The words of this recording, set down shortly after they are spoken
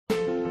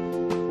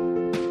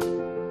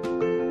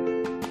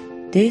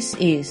This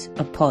is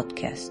a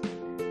podcast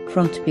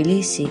from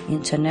Tbilisi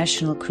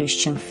International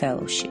Christian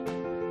Fellowship,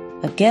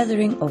 a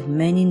gathering of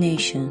many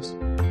nations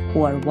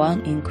who are one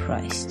in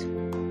Christ.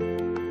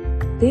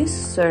 This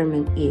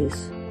sermon is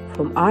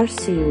from our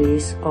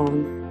series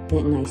on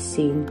the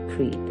Nicene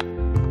Creed.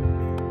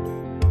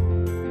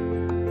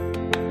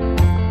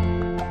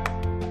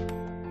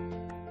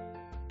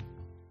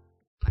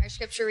 Our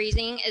scripture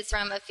reading is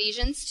from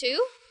Ephesians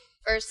 2,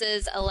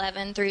 verses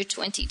 11 through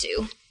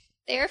 22.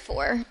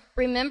 Therefore,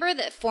 remember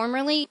that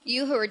formerly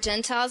you who were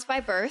Gentiles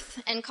by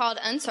birth and called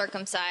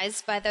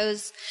uncircumcised by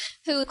those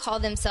who call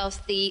themselves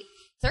the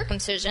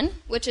circumcision,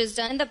 which is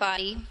done in the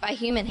body by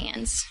human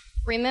hands.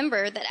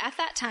 Remember that at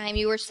that time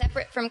you were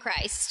separate from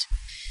Christ,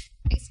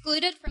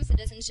 excluded from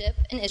citizenship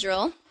in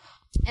Israel,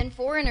 and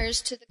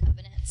foreigners to the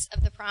covenants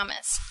of the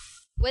promise,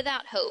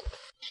 without hope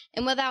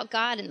and without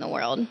God in the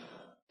world.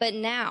 But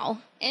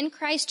now, in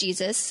Christ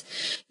Jesus,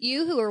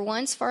 you who were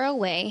once far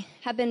away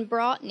have been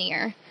brought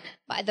near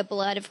by the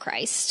blood of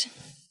Christ.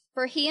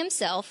 For he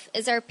himself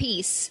is our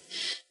peace,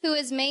 who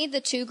has made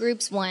the two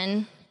groups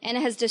one and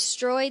has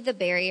destroyed the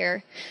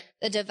barrier,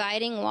 the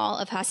dividing wall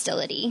of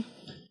hostility,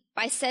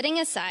 by setting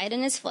aside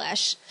in his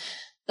flesh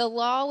the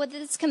law with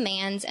its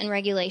commands and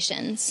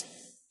regulations.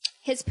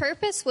 His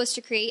purpose was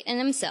to create in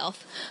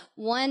himself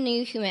one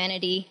new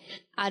humanity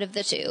out of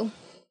the two,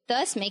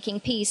 thus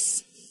making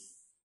peace,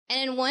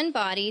 and in one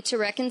body to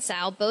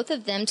reconcile both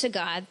of them to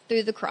God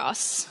through the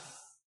cross,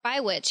 by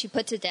which he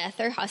put to death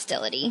their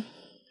hostility.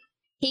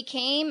 He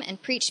came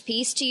and preached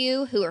peace to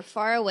you who were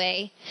far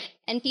away,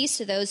 and peace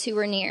to those who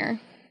were near.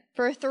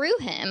 For through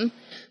him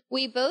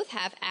we both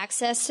have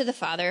access to the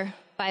Father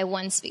by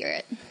one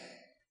Spirit.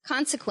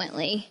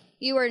 Consequently,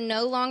 you are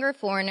no longer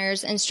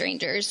foreigners and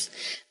strangers,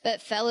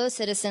 but fellow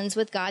citizens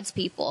with God's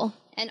people,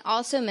 and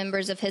also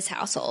members of his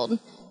household,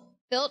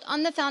 built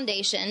on the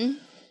foundation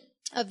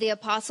of the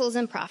apostles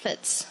and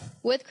prophets,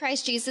 with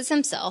Christ Jesus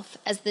himself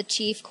as the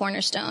chief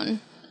cornerstone.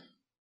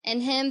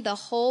 In him the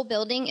whole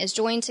building is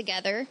joined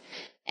together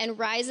and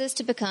rises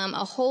to become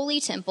a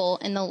holy temple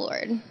in the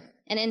Lord.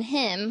 And in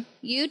him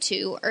you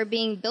two are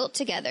being built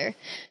together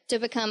to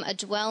become a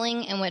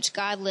dwelling in which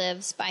God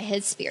lives by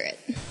his Spirit.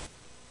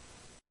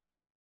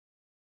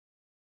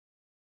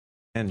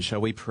 And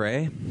shall we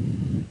pray?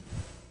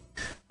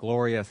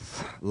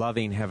 Glorious,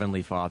 loving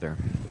Heavenly Father,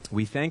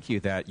 we thank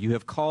you that you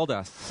have called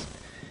us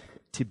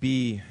to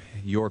be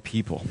your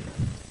people.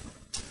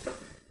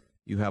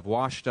 You have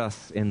washed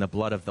us in the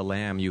blood of the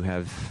Lamb. You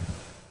have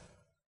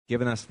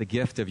given us the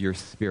gift of your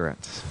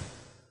Spirit.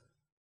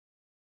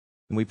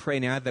 And we pray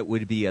now that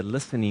we'd be a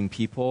listening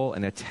people,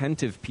 an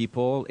attentive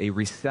people, a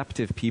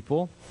receptive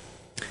people,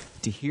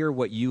 to hear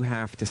what you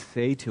have to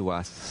say to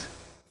us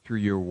through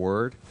your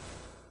word,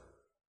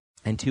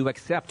 and to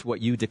accept what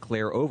you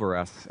declare over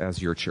us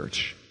as your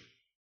church.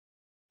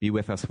 Be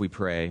with us, we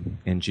pray,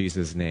 in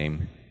Jesus'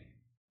 name.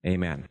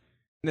 Amen.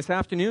 This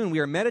afternoon, we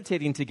are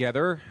meditating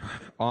together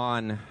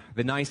on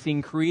the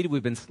Nicene Creed.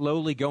 We've been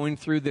slowly going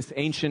through this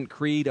ancient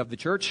creed of the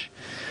church,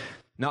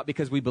 not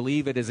because we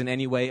believe it is in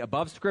any way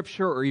above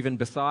Scripture or even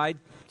beside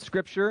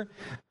Scripture,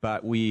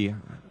 but we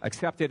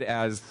accept it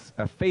as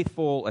a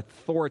faithful,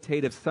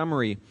 authoritative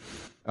summary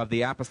of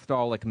the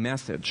apostolic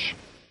message.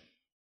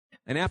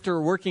 And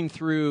after working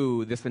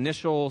through this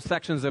initial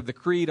sections of the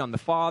creed on the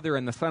Father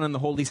and the Son and the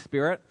Holy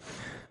Spirit,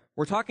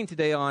 we're talking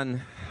today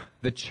on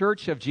the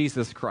Church of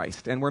Jesus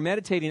Christ, and we're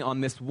meditating on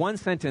this one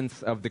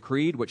sentence of the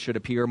creed, which should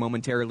appear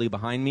momentarily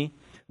behind me.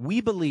 We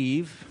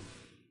believe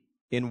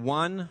in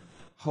one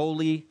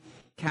holy,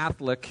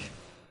 Catholic,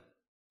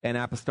 and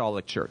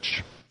apostolic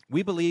church.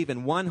 We believe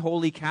in one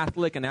holy,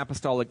 Catholic, and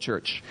apostolic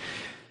church.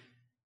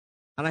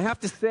 And I have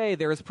to say,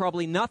 there is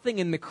probably nothing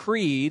in the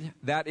creed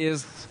that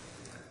is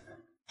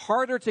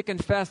harder to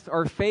confess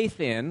our faith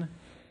in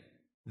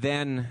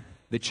than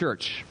the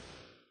church.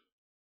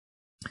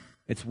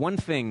 It's one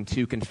thing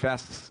to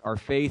confess our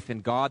faith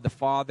in God the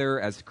Father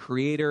as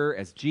Creator,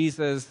 as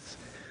Jesus,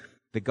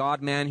 the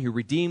God-man who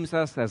redeems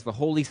us, as the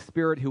Holy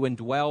Spirit who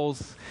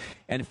indwells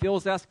and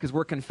fills us, because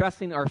we're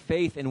confessing our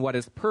faith in what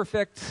is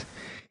perfect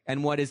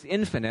and what is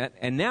infinite.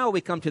 And now we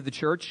come to the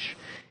church,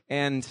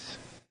 and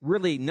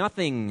really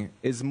nothing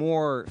is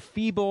more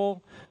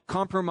feeble,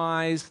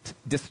 compromised,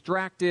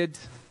 distracted,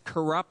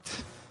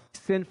 corrupt,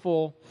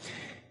 sinful,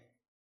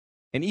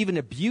 and even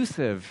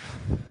abusive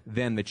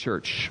than the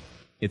church,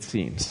 it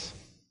seems.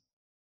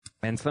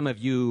 And some of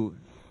you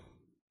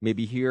may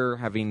be here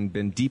having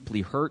been deeply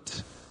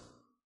hurt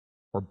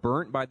or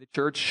burnt by the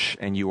church,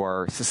 and you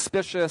are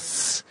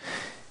suspicious,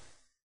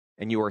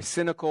 and you are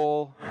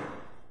cynical.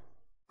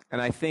 And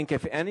I think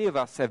if any of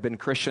us have been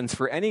Christians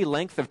for any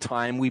length of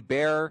time, we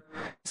bear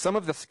some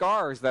of the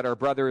scars that our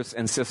brothers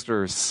and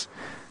sisters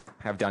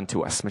have done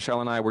to us.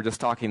 Michelle and I were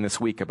just talking this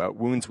week about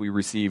wounds we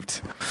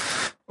received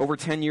over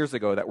 10 years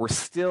ago that we're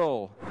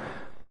still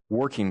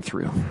working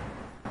through.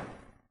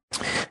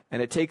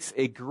 And it takes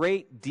a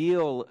great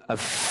deal of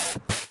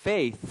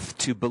faith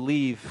to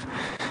believe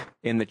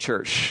in the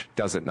church,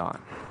 does it not?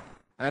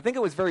 And I think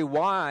it was very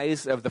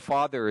wise of the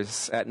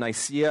fathers at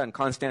Nicaea and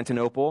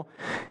Constantinople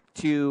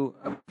to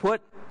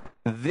put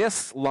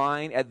this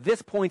line at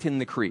this point in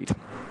the creed,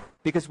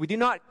 because we do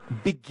not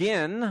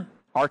begin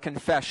our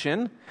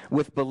confession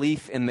with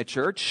belief in the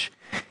church.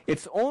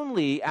 It's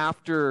only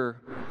after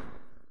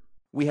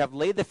we have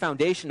laid the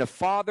foundation of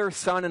Father,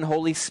 Son, and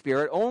Holy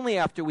Spirit, only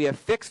after we have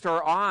fixed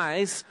our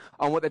eyes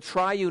on what the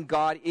triune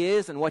God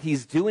is and what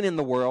he's doing in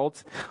the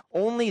world,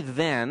 only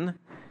then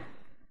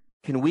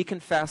can we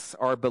confess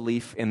our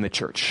belief in the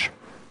church.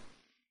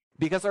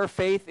 Because our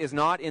faith is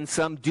not in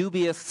some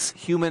dubious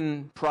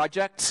human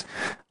project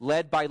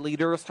led by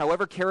leaders,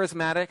 however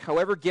charismatic,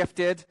 however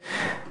gifted,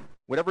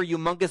 whatever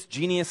humongous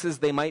geniuses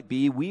they might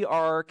be, we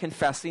are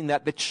confessing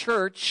that the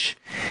church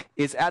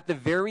is at the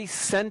very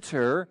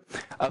center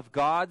of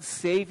God's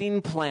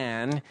saving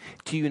plan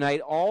to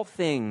unite all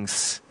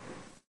things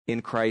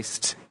in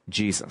Christ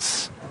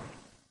Jesus.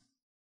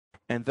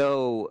 And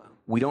though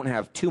we don't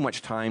have too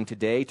much time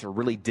today to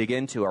really dig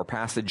into our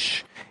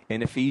passage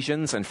in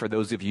Ephesians, and for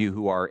those of you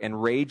who are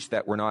enraged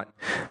that we're not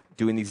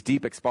doing these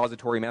deep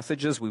expository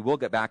messages, we will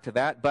get back to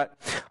that. But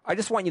I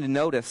just want you to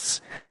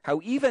notice how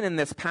even in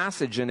this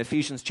passage in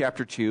Ephesians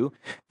chapter 2,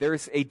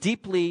 there's a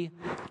deeply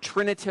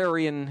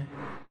Trinitarian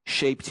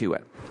shape to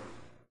it.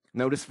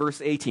 Notice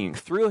verse 18.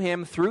 Through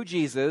him, through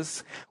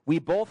Jesus, we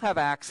both have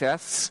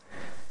access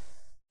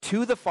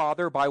to the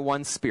Father by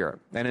one Spirit.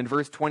 And in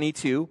verse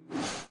 22,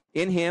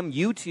 in him,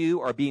 you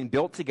two are being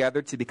built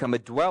together to become a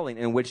dwelling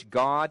in which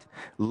God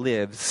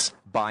lives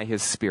by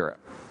his Spirit.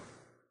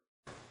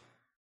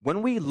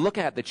 When we look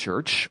at the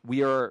church,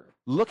 we are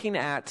looking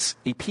at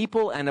a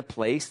people and a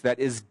place that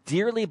is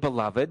dearly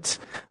beloved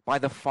by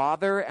the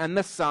Father and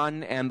the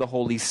Son and the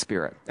Holy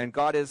Spirit. And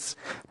God is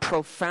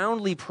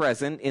profoundly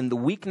present in the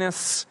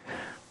weakness,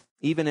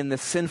 even in the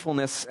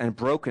sinfulness and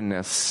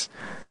brokenness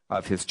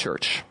of his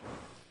church.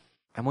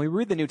 And when we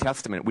read the New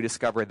Testament, we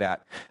discover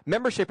that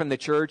membership in the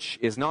church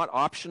is not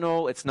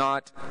optional. It's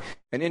not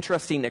an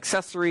interesting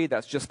accessory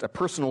that's just a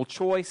personal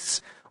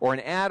choice or an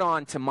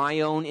add-on to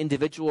my own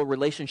individual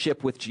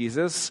relationship with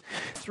Jesus.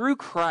 Through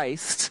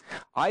Christ,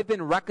 I've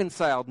been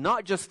reconciled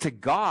not just to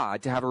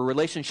God to have a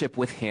relationship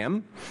with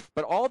him,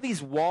 but all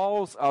these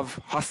walls of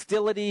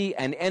hostility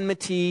and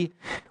enmity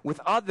with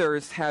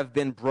others have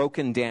been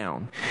broken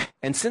down.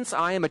 And since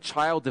I am a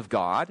child of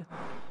God,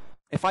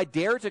 if I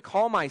dare to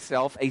call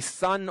myself a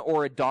son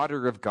or a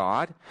daughter of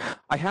God,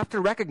 I have to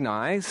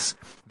recognize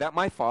that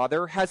my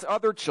Father has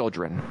other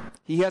children.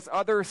 He has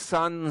other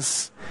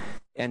sons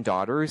and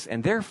daughters,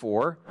 and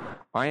therefore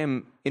I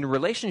am in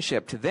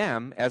relationship to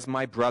them as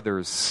my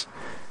brothers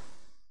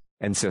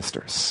and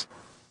sisters.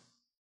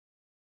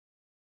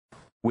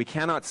 We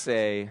cannot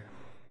say,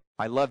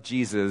 I love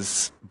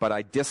Jesus, but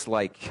I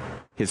dislike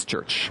his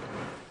church.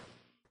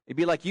 It'd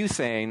be like you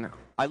saying,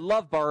 I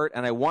love Bart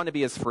and I want to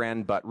be his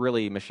friend, but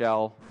really,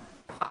 Michelle,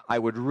 I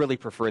would really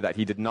prefer that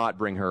he did not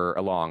bring her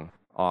along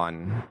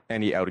on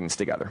any outings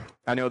together.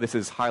 I know this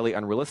is highly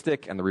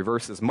unrealistic and the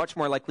reverse is much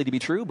more likely to be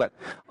true, but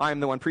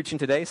I'm the one preaching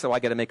today, so I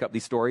get to make up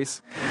these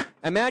stories.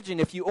 Imagine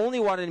if you only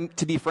wanted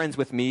to be friends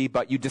with me,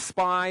 but you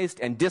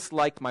despised and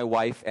disliked my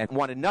wife and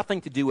wanted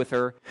nothing to do with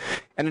her.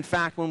 And in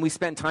fact, when we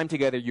spent time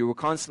together, you were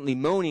constantly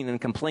moaning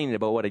and complaining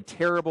about what a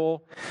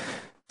terrible,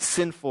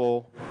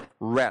 sinful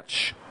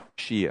wretch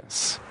she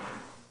is.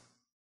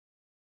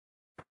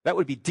 That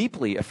would be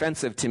deeply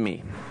offensive to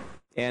me.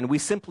 And we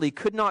simply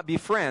could not be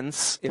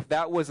friends if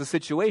that was the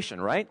situation,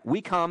 right?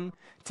 We come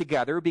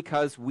together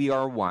because we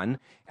are one.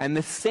 And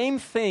the same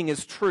thing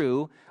is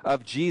true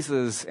of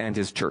Jesus and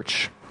his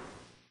church.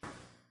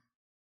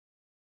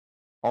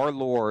 Our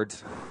Lord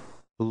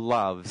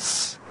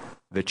loves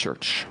the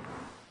church.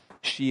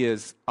 She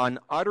is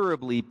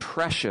unutterably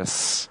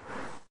precious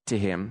to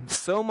him,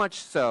 so much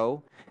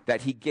so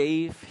that he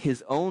gave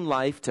his own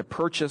life to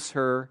purchase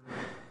her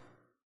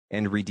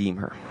and redeem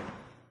her.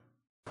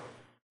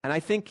 And I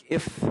think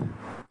if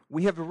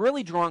we have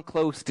really drawn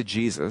close to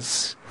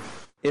Jesus,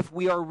 if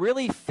we are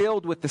really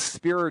filled with the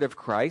Spirit of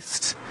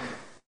Christ,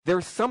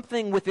 there's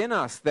something within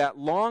us that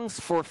longs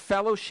for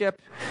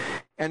fellowship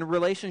and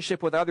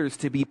relationship with others,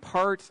 to be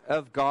part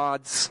of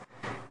God's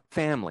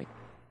family.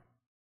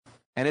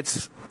 And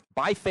it's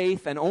by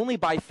faith and only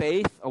by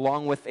faith,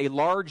 along with a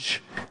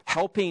large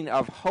helping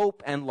of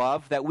hope and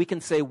love, that we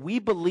can say we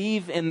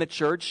believe in the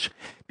church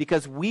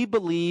because we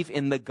believe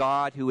in the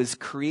God who is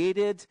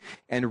created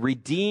and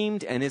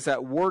redeemed and is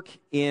at work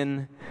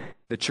in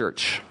the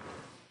church.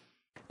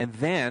 And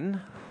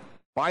then,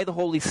 by the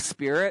Holy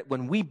Spirit,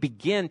 when we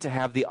begin to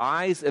have the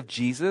eyes of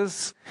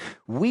Jesus,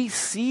 we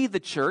see the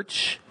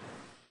church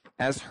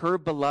as her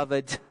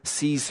beloved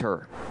sees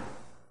her.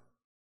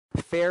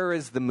 Fair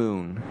as the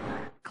moon,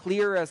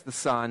 clear as the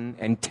sun,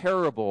 and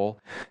terrible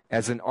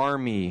as an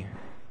army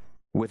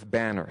with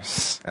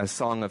banners, as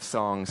Song of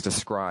Songs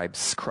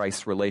describes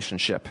Christ's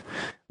relationship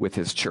with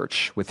his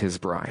church, with his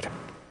bride.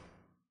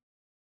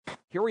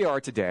 Here we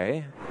are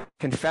today,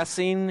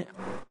 confessing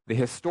the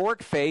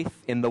historic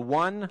faith in the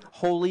one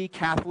holy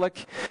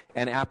Catholic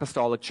and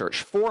Apostolic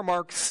Church. 4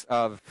 marks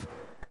of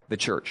the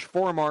church.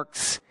 4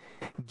 marks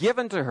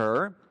given to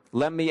her,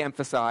 let me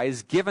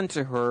emphasize, given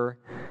to her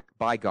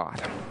by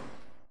God.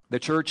 the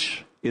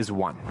church is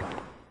one.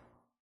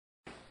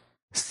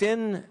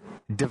 Sin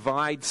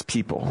divides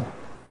people.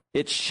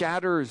 It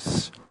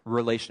shatters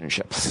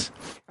relationships.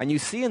 And you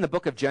see in the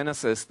book of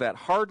Genesis that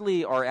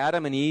hardly are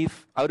Adam and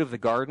Eve out of the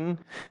garden,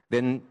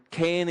 then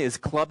Cain is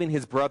clubbing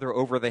his brother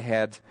over the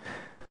head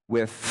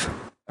with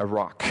a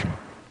rock.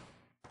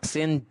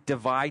 Sin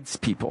divides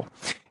people.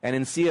 And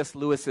in C.S.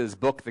 Lewis's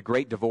book, The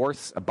Great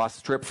Divorce, A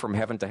Bus Trip from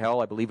Heaven to Hell,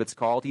 I believe it's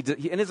called,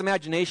 in his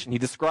imagination, he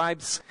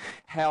describes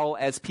hell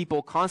as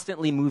people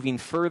constantly moving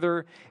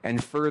further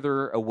and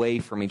further away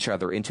from each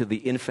other into the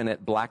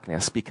infinite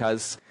blackness,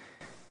 because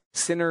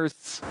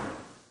sinners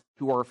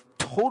who are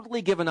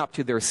totally given up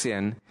to their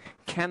sin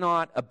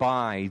cannot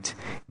abide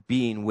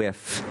being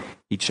with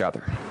each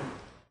other.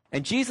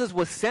 And Jesus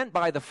was sent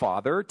by the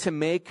Father to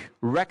make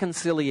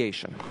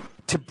reconciliation,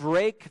 to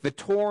break the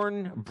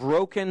torn,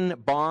 broken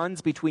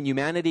bonds between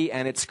humanity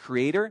and its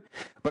Creator,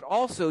 but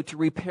also to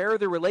repair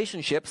the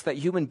relationships that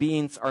human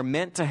beings are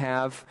meant to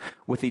have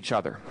with each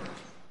other.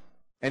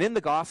 And in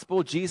the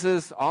gospel,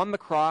 Jesus on the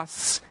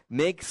cross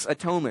makes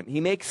atonement.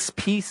 He makes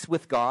peace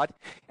with God,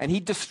 and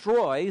he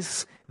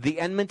destroys the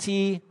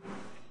enmity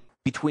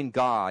between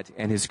God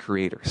and his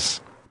creators.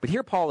 But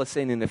here Paul is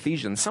saying in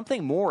Ephesians,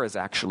 something more is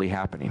actually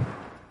happening.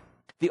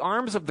 The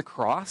arms of the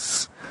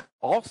cross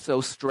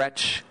also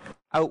stretch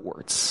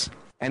outwards,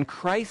 and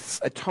Christ's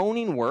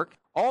atoning work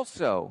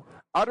also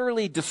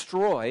utterly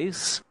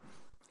destroys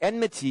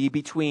enmity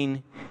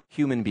between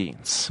human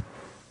beings.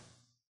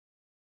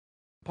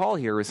 Paul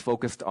here is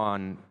focused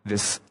on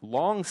this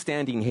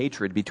long-standing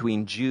hatred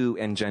between Jew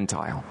and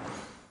Gentile.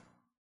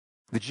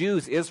 The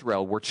Jews,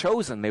 Israel, were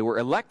chosen. They were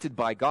elected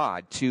by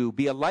God to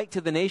be a light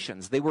to the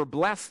nations. They were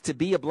blessed to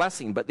be a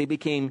blessing, but they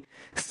became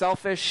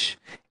selfish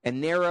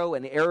and narrow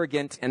and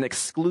arrogant and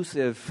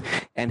exclusive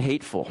and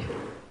hateful.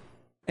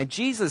 And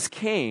Jesus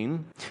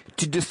came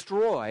to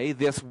destroy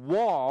this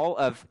wall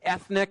of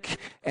ethnic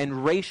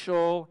and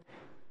racial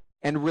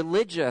and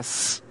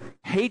religious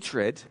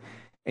hatred,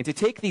 and to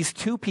take these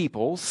two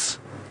peoples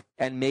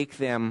and make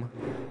them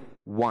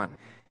one.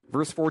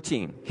 Verse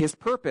 14, his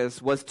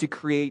purpose was to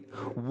create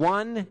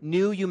one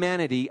new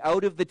humanity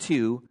out of the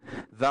two,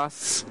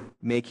 thus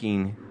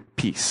making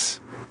peace.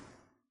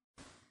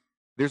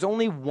 There's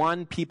only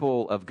one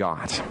people of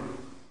God.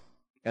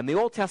 And the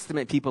Old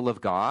Testament people of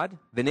God,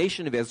 the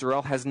nation of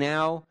Israel, has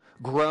now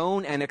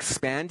grown and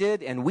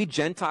expanded, and we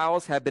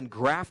Gentiles have been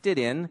grafted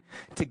in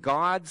to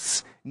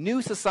God's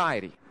new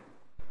society.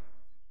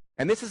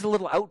 And this is a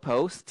little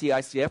outpost,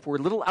 TICF, we're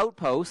little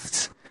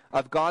outposts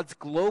of God's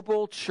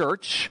global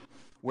church,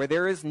 where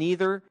there is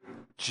neither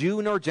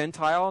Jew nor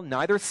Gentile,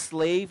 neither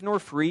slave nor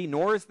free,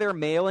 nor is there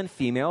male and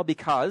female,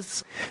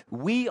 because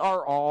we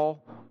are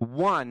all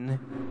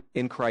one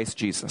in Christ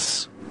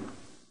Jesus.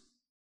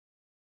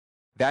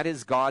 That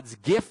is God's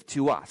gift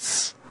to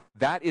us.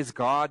 That is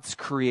God's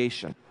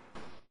creation.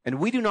 And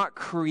we do not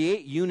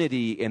create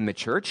unity in the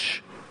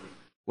church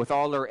with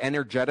all our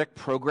energetic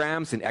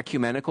programs and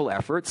ecumenical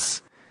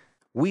efforts.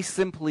 We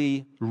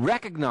simply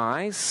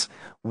recognize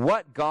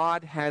what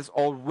God has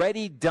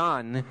already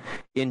done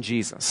in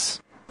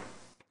Jesus.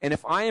 And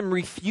if I am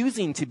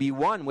refusing to be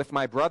one with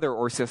my brother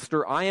or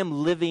sister, I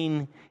am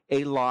living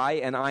a lie,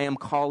 and I am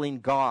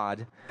calling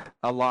God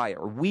a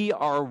liar. We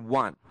are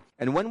one.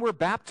 And when we're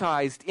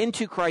baptized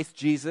into Christ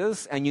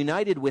Jesus and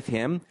united with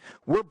him,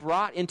 we're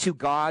brought into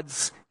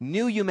God's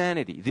new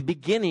humanity, the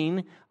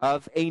beginning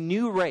of a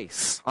new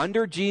race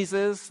under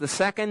Jesus, the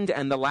second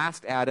and the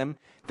last Adam,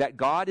 that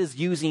God is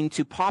using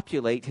to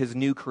populate his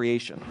new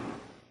creation.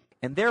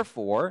 And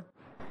therefore,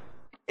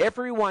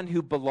 everyone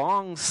who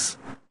belongs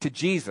to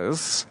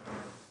Jesus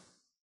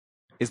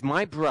is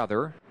my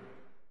brother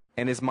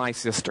and is my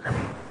sister.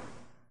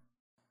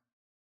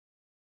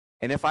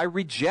 And if I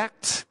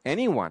reject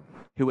anyone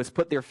who has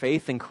put their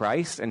faith in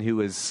Christ and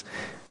who is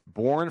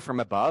born from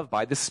above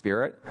by the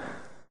Spirit,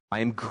 I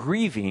am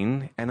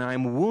grieving and I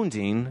am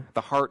wounding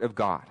the heart of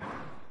God.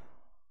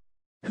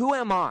 Who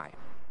am I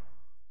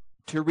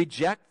to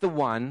reject the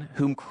one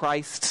whom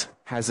Christ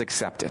has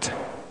accepted?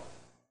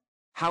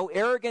 How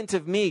arrogant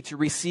of me to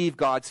receive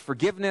God's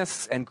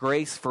forgiveness and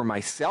grace for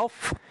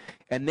myself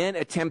and then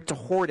attempt to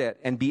hoard it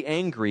and be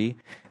angry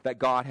that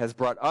God has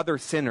brought other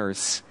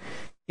sinners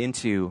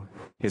into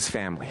his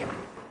family.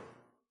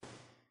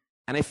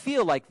 And I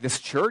feel like this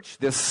church,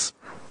 this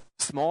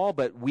small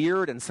but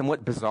weird and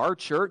somewhat bizarre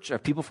church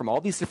of people from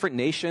all these different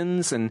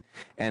nations and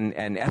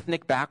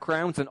ethnic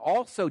backgrounds and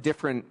also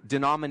different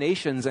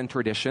denominations and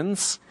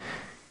traditions,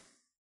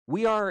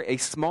 we are a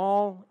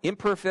small,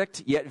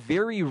 imperfect, yet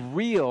very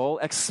real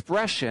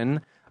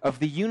expression of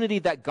the unity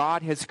that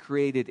God has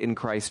created in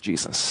Christ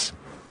Jesus.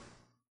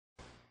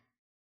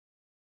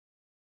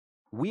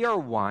 We are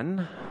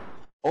one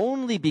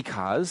only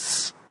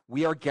because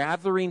we are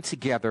gathering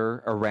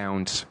together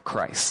around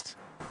Christ.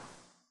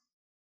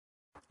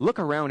 Look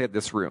around at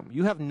this room.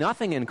 You have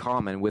nothing in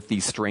common with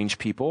these strange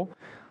people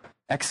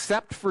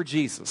except for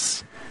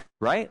Jesus,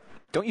 right?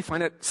 Don't you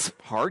find it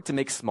hard to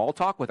make small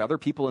talk with other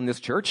people in this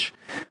church?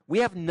 We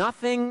have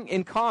nothing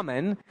in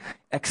common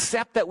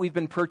except that we've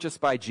been purchased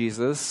by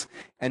Jesus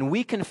and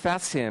we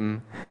confess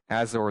him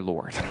as our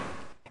Lord.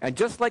 And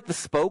just like the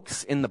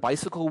spokes in the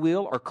bicycle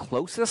wheel are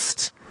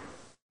closest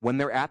when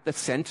they're at the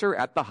center,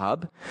 at the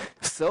hub,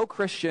 so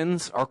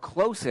Christians are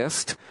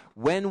closest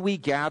when we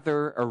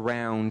gather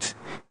around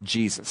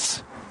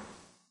Jesus.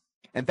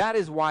 And that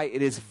is why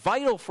it is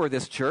vital for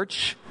this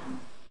church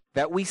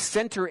that we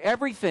center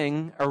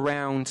everything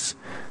around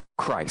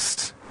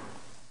Christ.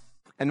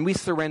 And we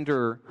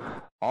surrender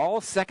all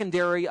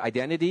secondary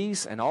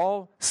identities and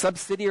all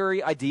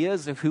subsidiary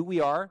ideas of who we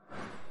are,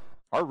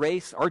 our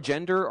race, our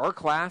gender, our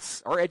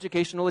class, our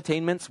educational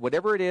attainments,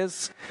 whatever it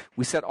is.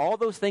 We set all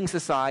those things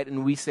aside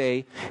and we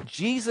say,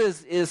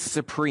 Jesus is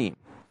supreme.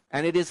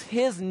 And it is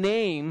his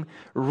name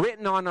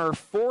written on our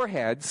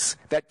foreheads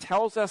that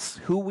tells us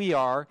who we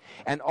are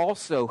and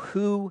also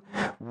who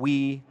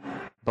we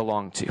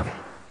belong to.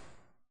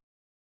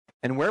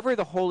 And wherever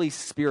the Holy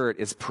Spirit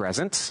is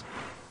present,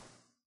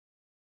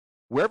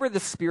 wherever the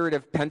Spirit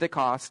of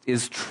Pentecost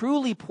is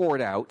truly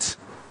poured out,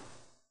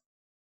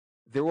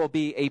 there will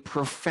be a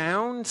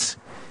profound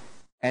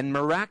and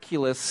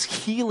miraculous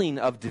healing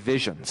of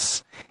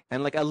divisions,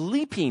 and like a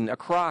leaping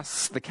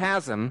across the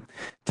chasm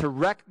to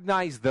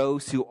recognize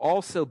those who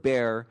also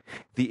bear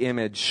the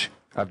image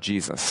of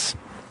Jesus.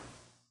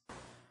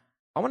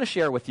 I want to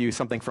share with you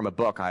something from a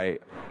book I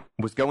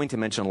was going to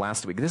mention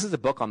last week. This is a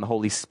book on the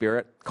Holy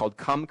Spirit called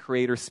Come,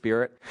 Creator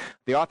Spirit.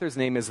 The author's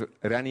name is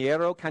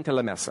Raniero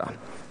Cantalamessa.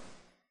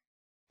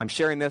 I'm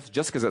sharing this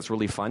just because it's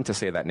really fun to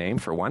say that name,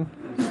 for one.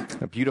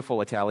 A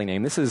beautiful Italian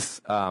name. This is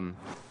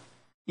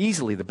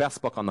easily the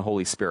best book on the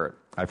Holy Spirit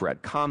I've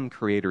read. Come,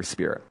 Creator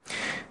Spirit.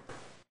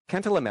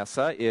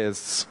 Cantalamessa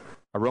is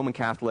a Roman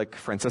Catholic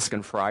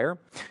Franciscan friar.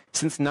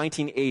 Since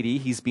 1980,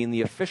 he's been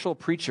the official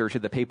preacher to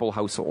the papal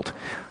household.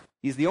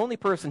 He's the only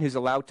person who's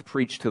allowed to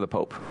preach to the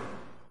Pope.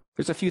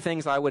 There's a few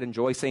things I would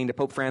enjoy saying to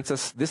Pope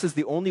Francis. This is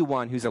the only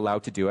one who's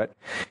allowed to do it.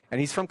 And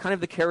he's from kind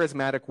of the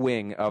charismatic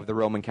wing of the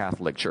Roman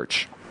Catholic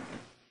Church.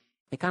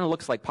 He kind of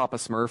looks like Papa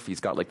Smurf. He's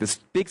got like this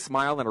big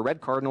smile and a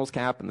red Cardinals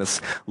cap and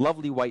this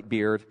lovely white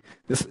beard.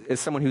 This is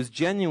someone who's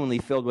genuinely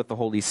filled with the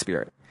Holy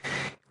Spirit.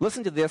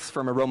 Listen to this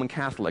from a Roman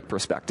Catholic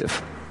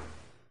perspective.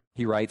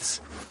 He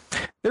writes,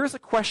 "There is a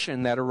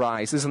question that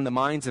arises in the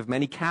minds of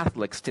many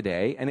Catholics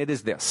today, and it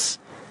is this.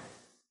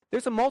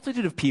 There's a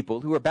multitude of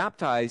people who are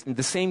baptized in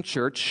the same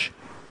church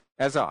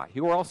as I,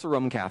 who are also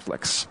Roman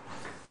Catholics.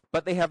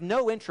 But they have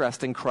no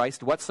interest in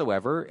Christ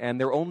whatsoever, and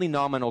they're only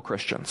nominal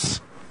Christians.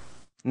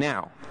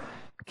 Now,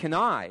 can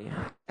I,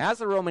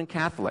 as a Roman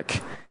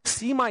Catholic,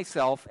 see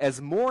myself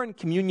as more in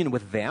communion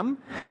with them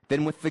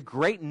than with the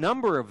great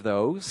number of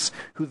those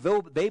who,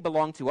 though they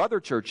belong to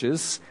other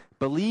churches,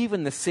 believe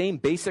in the same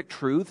basic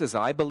truths as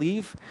I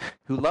believe,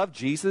 who love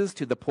Jesus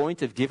to the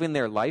point of giving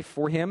their life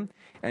for him,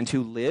 and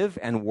who live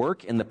and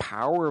work in the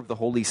power of the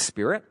Holy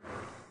Spirit?"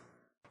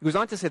 He goes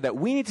on to say that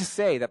we need to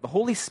say that the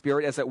Holy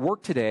Spirit is at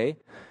work today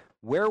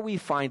where we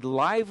find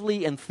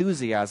lively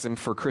enthusiasm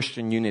for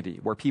Christian unity,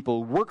 where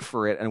people work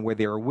for it and where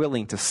they are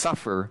willing to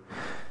suffer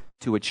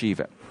to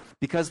achieve it.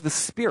 Because the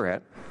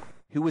Spirit,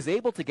 who was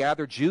able to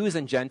gather Jews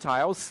and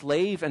Gentiles,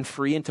 slave and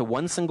free, into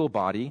one single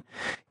body,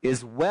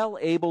 is well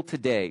able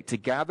today to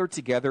gather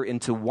together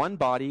into one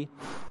body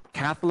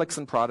Catholics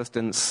and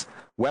Protestants,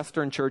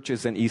 Western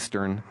churches and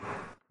Eastern,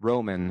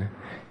 Roman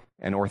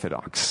and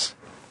Orthodox.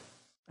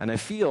 And I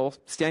feel,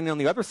 standing on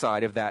the other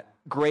side of that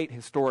great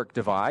historic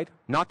divide,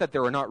 not that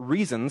there are not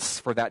reasons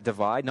for that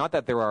divide, not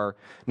that there are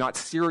not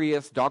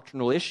serious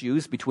doctrinal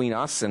issues between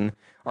us and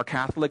our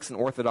Catholics and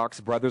Orthodox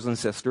brothers and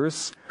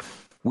sisters,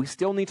 we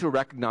still need to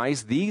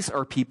recognize these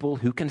are people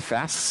who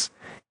confess,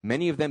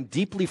 many of them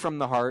deeply from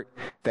the heart,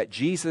 that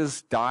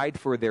Jesus died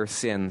for their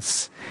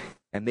sins,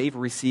 and they've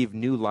received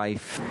new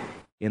life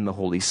in the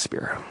Holy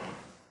Spirit.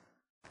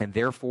 And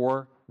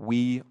therefore,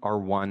 we are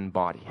one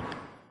body.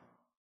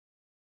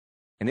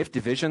 And if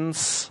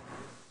divisions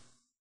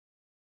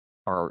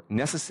are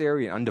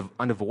necessary and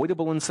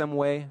unavoidable in some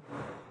way,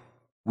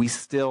 we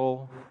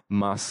still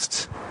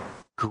must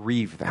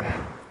grieve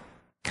them.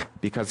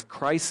 Because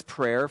Christ's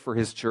prayer for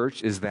his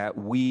church is that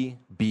we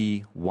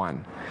be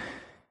one.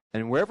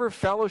 And wherever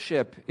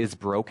fellowship is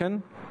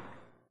broken,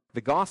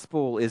 the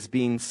gospel is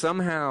being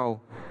somehow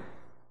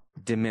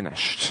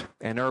diminished,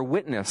 and our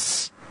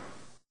witness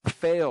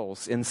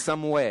fails in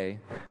some way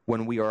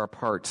when we are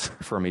apart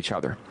from each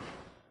other.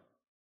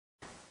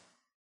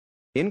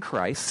 In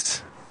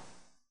Christ,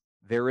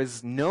 there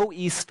is no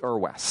east or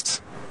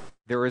west.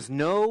 There is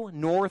no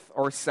north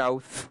or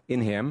south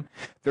in him.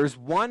 There's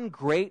one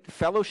great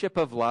fellowship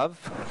of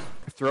love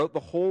throughout the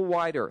whole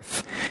wide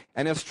earth.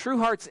 And as true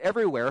hearts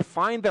everywhere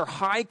find their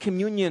high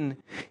communion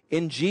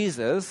in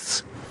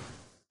Jesus,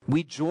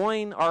 we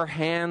join our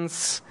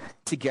hands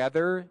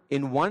together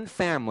in one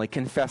family,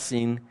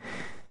 confessing,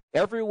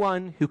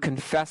 everyone who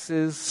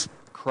confesses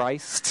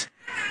Christ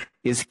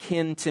is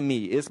kin to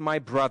me, is my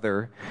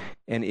brother,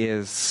 and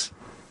is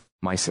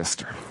my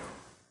sister.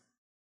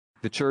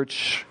 The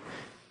church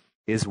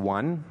is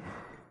one,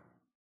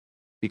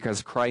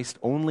 because Christ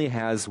only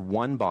has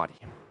one body,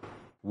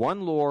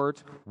 one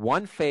Lord,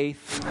 one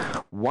faith,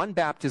 one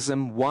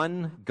baptism,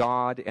 one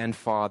God and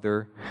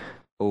Father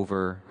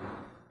over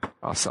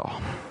us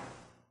all.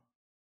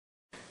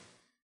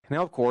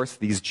 Now, of course,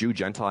 these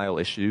Jew-Gentile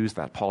issues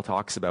that Paul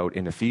talks about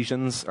in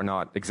Ephesians are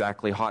not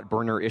exactly hot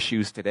burner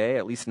issues today,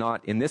 at least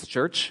not in this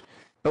church.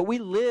 But we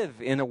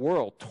live in a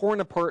world torn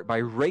apart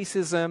by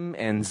racism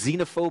and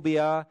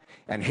xenophobia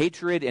and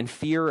hatred and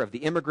fear of the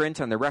immigrant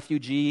and the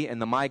refugee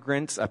and the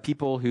migrant,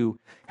 people who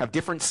have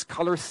different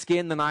color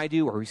skin than I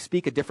do or who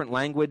speak a different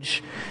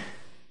language.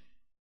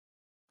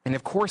 And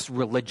of course,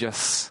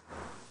 religious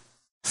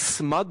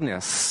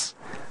smugness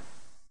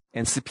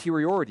and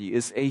superiority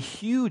is a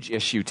huge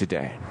issue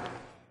today,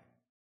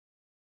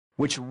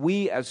 which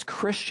we as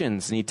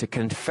Christians need to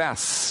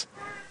confess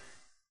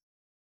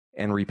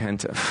and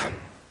repent of.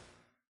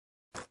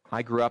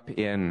 I grew up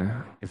in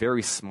a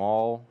very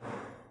small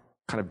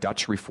kind of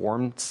Dutch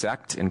Reformed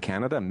sect in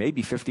Canada,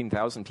 maybe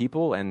 15,000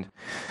 people, and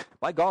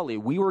by golly,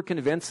 we were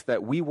convinced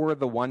that we were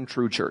the one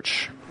true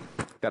church,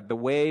 that the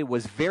way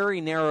was very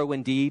narrow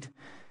indeed,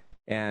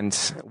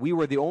 and we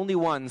were the only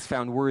ones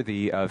found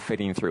worthy of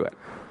fitting through it.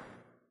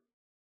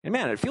 And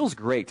man, it feels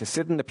great to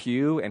sit in the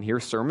pew and hear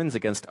sermons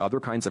against other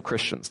kinds of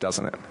Christians,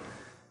 doesn't it?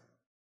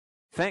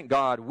 Thank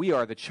God we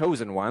are the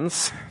chosen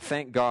ones.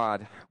 Thank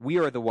God we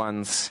are the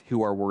ones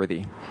who are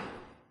worthy.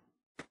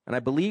 And I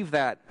believe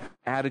that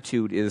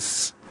attitude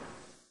is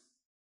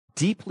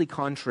deeply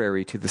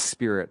contrary to the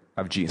spirit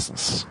of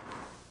Jesus.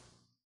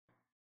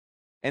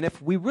 And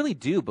if we really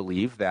do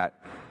believe that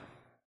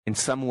in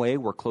some way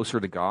we're closer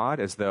to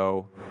God, as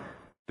though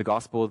the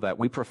gospel that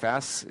we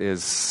profess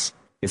is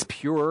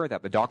pure,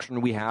 that the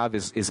doctrine we have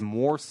is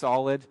more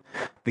solid,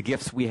 the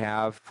gifts we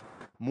have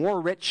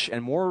more rich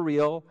and more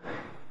real,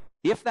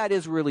 if that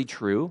is really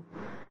true,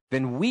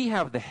 then we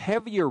have the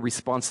heavier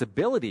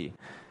responsibility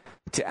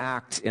to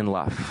act in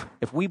love.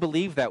 If we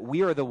believe that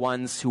we are the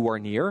ones who are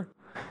near,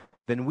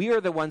 then we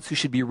are the ones who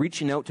should be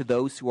reaching out to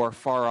those who are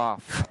far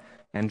off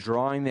and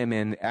drawing them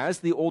in, as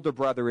the older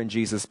brother in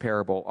Jesus'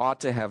 parable ought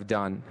to have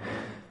done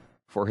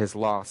for his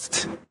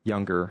lost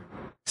younger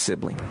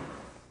sibling.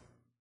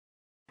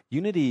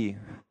 Unity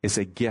is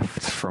a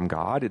gift from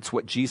God. It's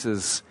what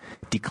Jesus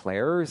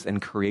declares and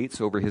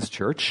creates over his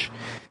church.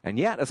 And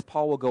yet, as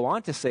Paul will go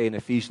on to say in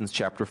Ephesians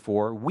chapter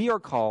 4, we are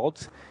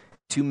called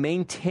to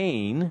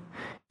maintain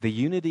the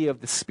unity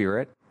of the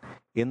Spirit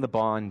in the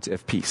bond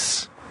of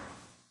peace.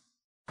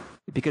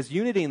 Because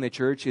unity in the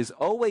church is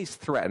always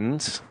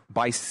threatened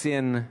by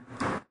sin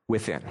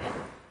within.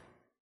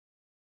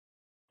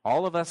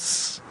 All of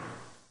us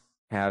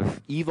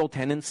have evil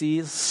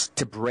tendencies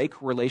to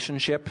break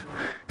relationship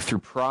through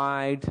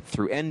pride,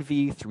 through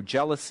envy, through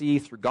jealousy,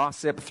 through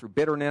gossip, through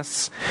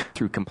bitterness,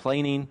 through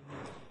complaining.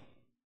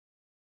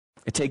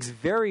 It takes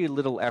very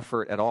little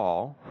effort at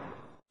all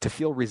to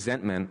feel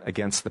resentment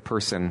against the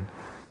person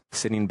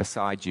sitting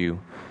beside you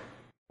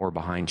or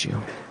behind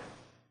you.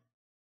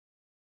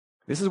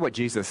 This is what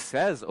Jesus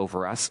says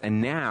over us,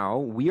 and now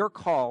we are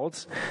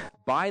called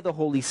by the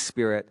Holy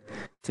Spirit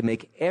to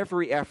make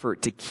every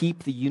effort to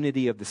keep the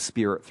unity of the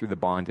Spirit through the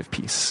bond of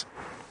peace.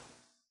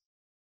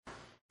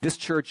 This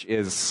church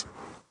is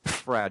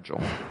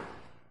fragile.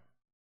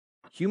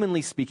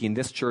 Humanly speaking,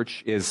 this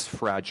church is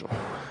fragile.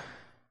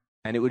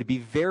 And it would be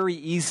very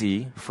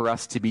easy for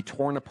us to be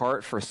torn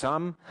apart, for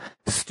some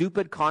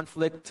stupid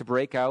conflict to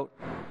break out,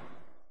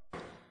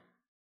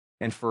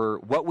 and for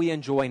what we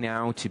enjoy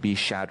now to be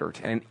shattered.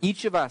 And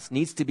each of us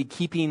needs to be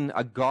keeping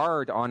a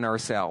guard on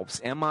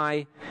ourselves. Am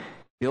I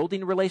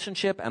building a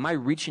relationship? Am I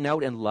reaching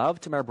out in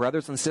love to my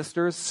brothers and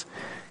sisters?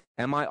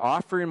 Am I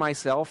offering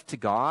myself to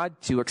God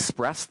to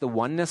express the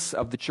oneness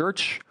of the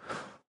church?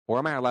 Or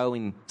am I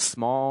allowing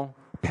small,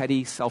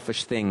 petty,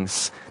 selfish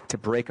things to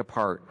break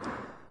apart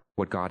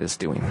what God is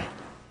doing?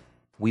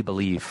 We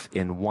believe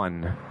in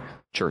one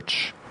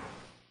church.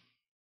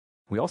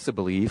 We also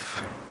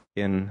believe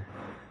in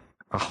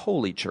a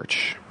holy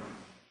church.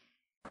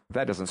 If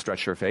that doesn't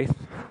stretch your faith,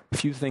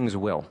 few things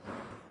will.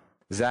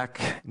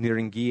 Zach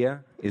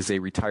Niringia is a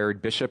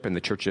retired bishop in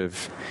the Church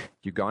of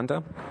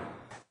Uganda,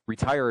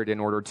 retired in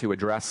order to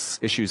address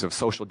issues of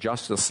social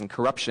justice and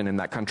corruption in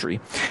that country.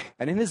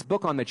 And in his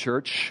book on the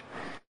church,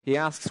 he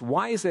asks,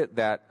 why is it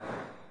that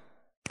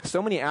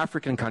so many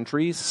African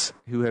countries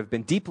who have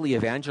been deeply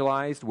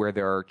evangelized, where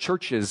there are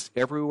churches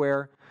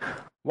everywhere,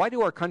 why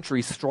do our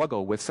countries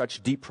struggle with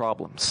such deep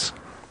problems?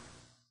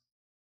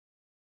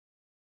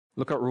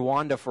 Look at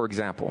Rwanda, for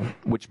example,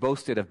 which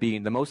boasted of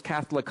being the most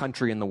Catholic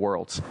country in the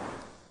world.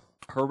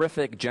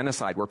 Horrific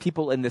genocide where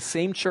people in the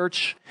same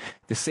church,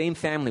 the same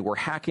family, were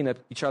hacking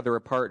each other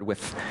apart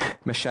with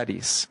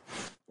machetes.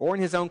 Or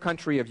in his own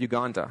country of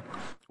Uganda.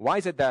 Why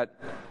is it that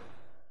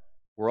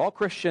we're all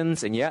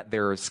Christians and yet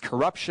there's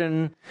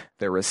corruption,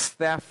 there is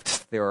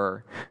theft,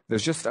 there's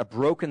just a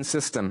broken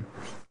system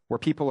where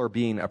people are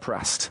being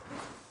oppressed?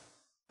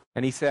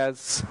 And he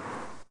says,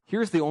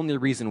 here's the only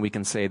reason we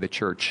can say the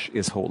church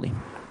is holy.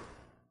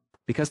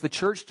 Because the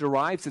church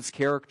derives its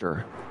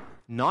character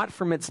not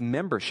from its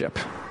membership,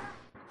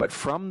 but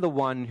from the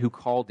one who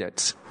called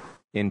it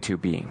into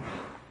being.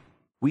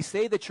 We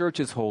say the church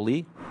is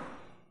holy,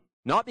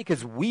 not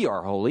because we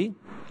are holy,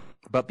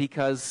 but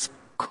because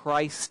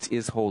Christ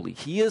is holy.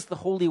 He is the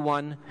Holy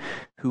One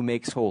who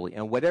makes holy.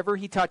 And whatever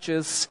he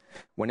touches,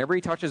 whenever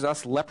he touches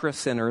us leprous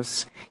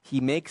sinners,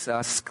 he makes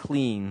us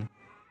clean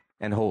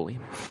and holy.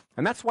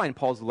 And that's why in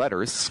Paul's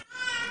letters,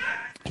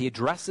 he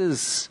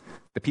addresses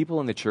the people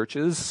in the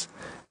churches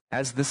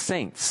as the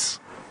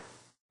saints,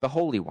 the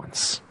holy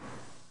ones.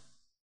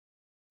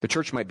 The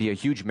church might be a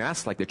huge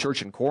mess, like the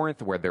church in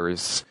Corinth, where there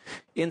is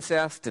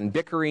incest and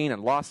bickering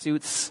and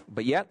lawsuits.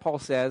 But yet, Paul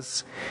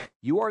says,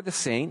 you are the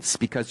saints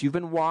because you've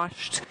been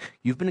washed,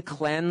 you've been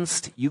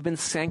cleansed, you've been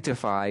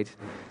sanctified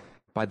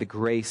by the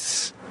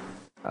grace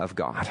of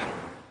God.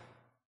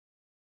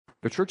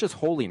 The church's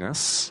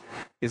holiness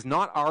is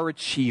not our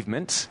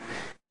achievement,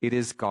 it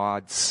is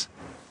God's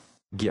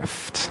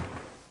gift.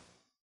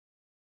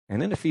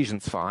 And in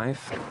Ephesians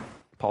 5,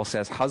 Paul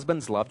says,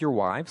 husbands, love your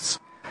wives,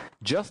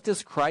 just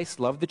as Christ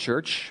loved the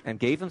church and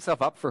gave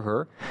himself up for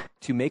her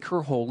to make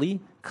her holy,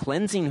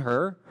 cleansing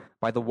her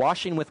by the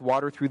washing with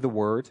water through the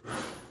word,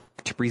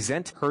 to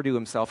present her to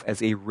himself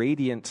as a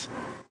radiant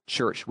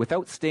church,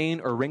 without stain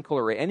or wrinkle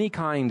or any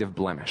kind of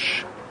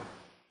blemish.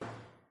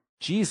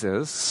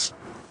 Jesus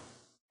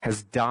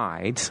has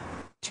died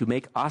to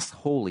make us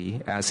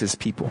holy as his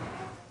people.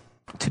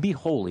 To be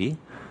holy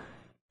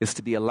is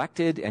to be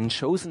elected and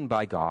chosen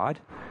by God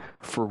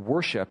for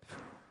worship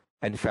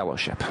and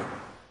fellowship.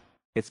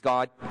 It's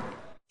God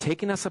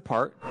taking us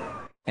apart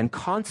and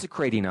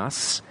consecrating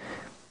us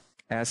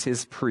as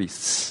his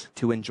priests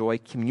to enjoy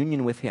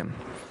communion with him.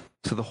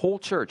 So the whole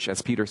church,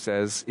 as Peter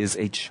says, is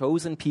a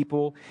chosen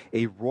people,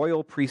 a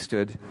royal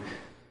priesthood,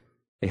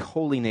 a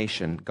holy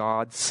nation,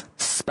 God's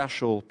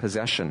special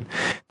possession,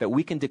 that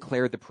we can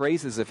declare the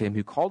praises of him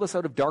who called us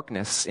out of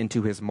darkness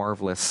into his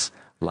marvelous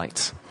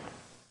light.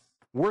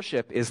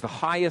 Worship is the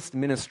highest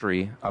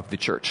ministry of the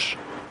church.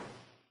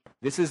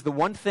 This is the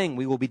one thing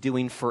we will be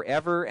doing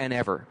forever and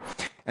ever.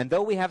 And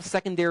though we have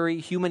secondary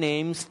human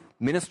aims,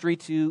 ministry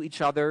to each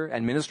other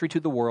and ministry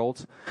to the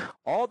world,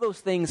 all those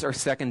things are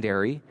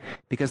secondary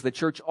because the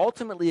church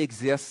ultimately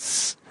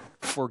exists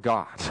for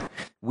God.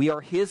 We are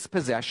his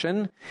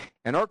possession,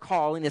 and our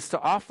calling is to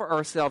offer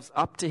ourselves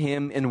up to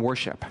him in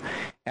worship,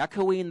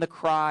 echoing the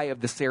cry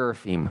of the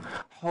seraphim,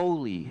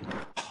 holy,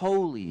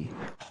 holy,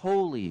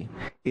 holy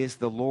is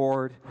the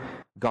Lord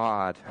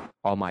God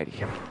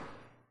Almighty.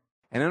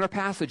 And in our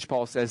passage,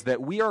 Paul says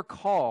that we are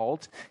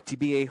called to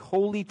be a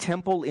holy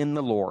temple in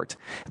the Lord,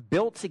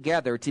 built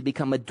together to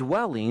become a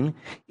dwelling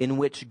in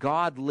which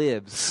God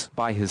lives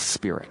by his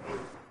Spirit.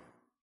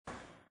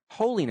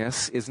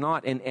 Holiness is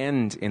not an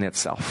end in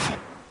itself.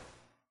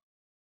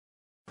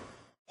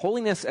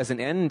 Holiness as an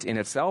end in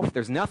itself,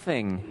 there's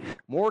nothing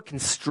more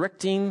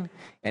constricting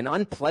and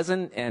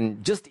unpleasant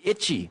and just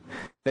itchy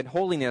than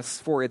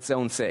holiness for its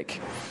own sake.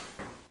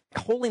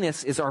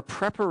 Holiness is our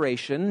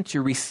preparation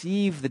to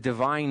receive the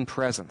divine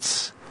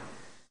presence,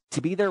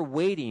 to be there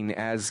waiting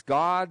as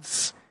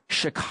God's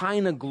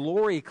Shekinah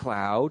glory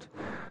cloud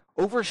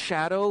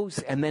overshadows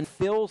and then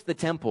fills the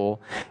temple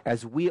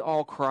as we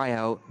all cry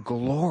out,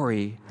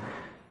 glory,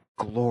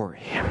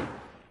 glory.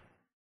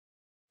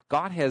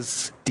 God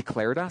has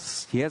declared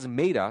us, he has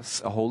made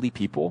us a holy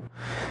people,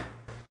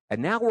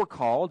 and now we're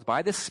called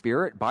by the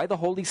Spirit, by the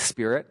Holy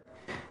Spirit,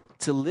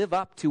 to live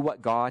up to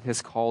what God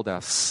has called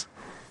us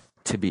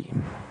to be.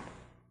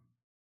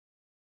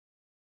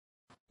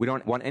 We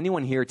don't want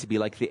anyone here to be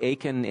like the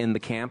Achan in the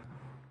camp,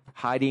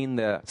 hiding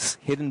the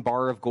hidden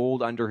bar of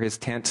gold under his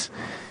tent,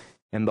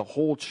 and the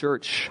whole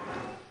church,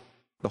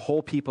 the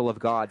whole people of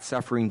God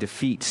suffering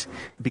defeat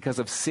because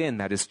of sin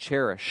that is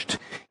cherished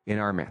in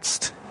our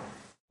midst.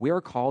 We are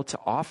called to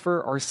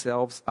offer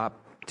ourselves up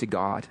to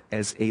God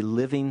as a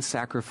living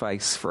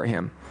sacrifice for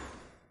him,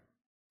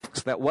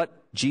 so that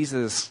what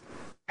Jesus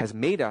has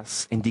made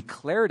us and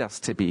declared us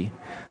to be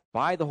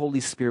by the Holy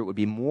Spirit would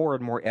be more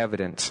and more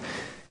evident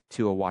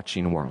to a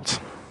watching world.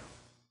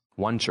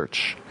 One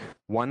church,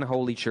 one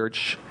holy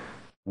church,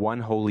 one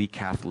holy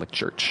Catholic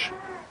church.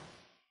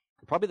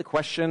 Probably the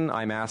question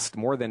I'm asked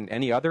more than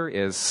any other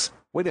is,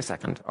 wait a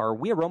second, are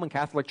we a Roman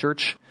Catholic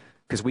church?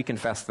 Because we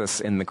confess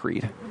this in the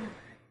Creed.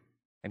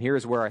 And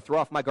here's where I throw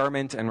off my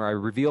garment and where I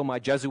reveal my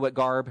Jesuit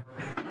garb,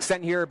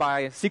 sent here by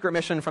a secret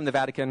mission from the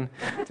Vatican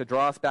to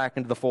draw us back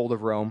into the fold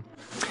of Rome.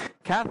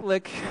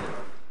 Catholic,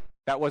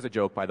 that was a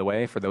joke, by the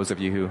way, for those of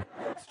you who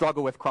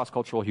struggle with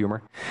cross-cultural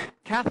humor.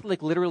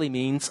 Catholic literally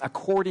means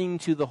according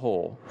to the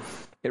whole.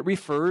 It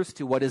refers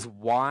to what is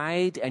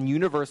wide and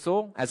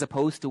universal as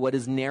opposed to what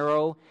is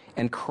narrow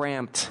and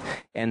cramped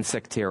and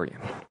sectarian.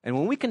 And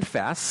when we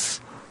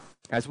confess,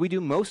 as we do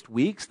most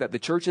weeks, that the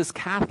church is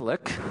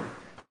Catholic,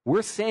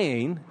 we're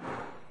saying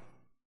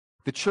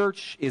the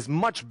church is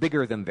much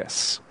bigger than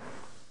this.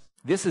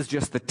 This is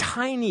just the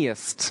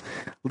tiniest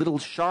little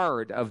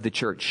shard of the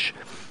church.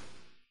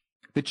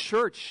 The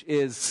church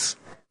is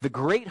the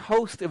great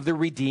host of the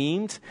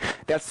redeemed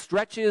that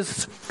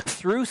stretches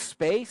through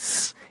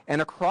space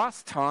and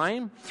across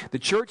time, the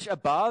church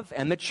above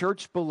and the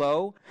church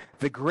below,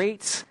 the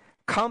great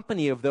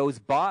company of those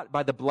bought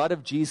by the blood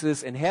of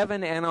Jesus in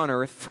heaven and on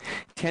earth,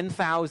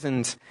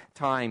 10,000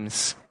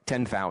 times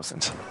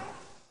 10,000.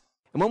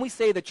 And when we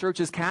say the church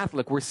is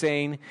Catholic, we're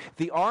saying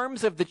the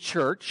arms of the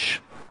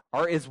church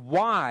are as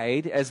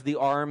wide as the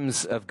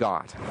arms of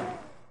God.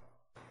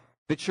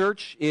 The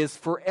church is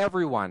for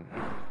everyone,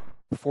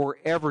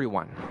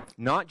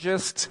 not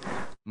just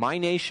my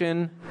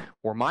nation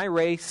or my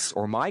race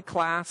or my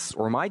class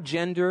or my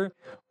gender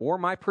or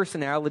my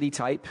personality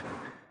type.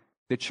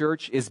 The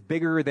church is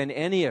bigger than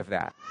any of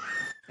that.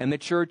 And the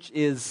church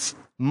is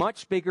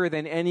much bigger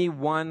than any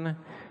one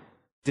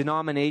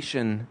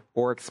denomination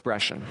or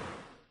expression.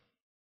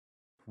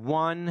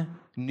 One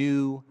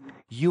new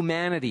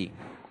humanity,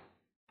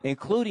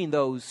 including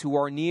those who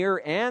are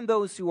near and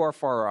those who are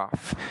far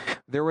off.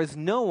 There is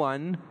no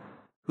one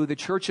who the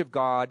Church of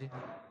God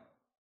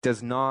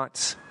does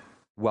not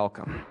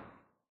welcome.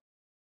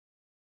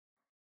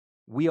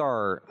 We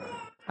are,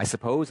 I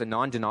suppose, a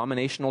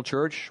non-denominational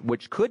church,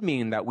 which could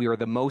mean that we are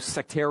the most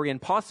sectarian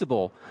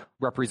possible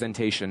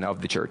representation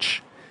of the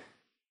church.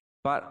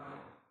 But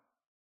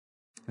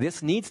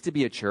this needs to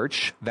be a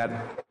church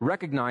that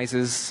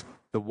recognizes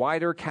the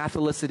wider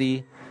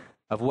Catholicity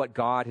of what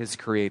God has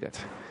created.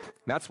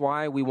 That's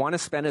why we want to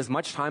spend as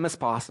much time as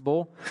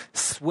possible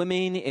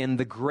swimming in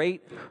the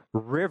great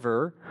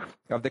river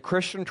of the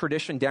Christian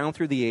tradition down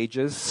through the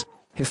ages,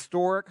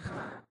 historic,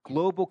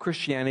 global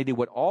Christianity,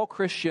 what all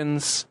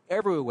Christians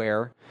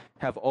everywhere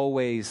have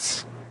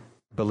always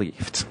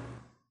believed.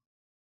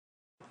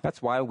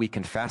 That's why we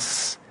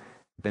confess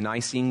the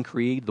Nicene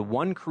Creed, the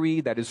one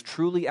creed that is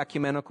truly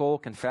ecumenical,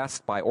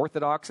 confessed by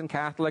Orthodox and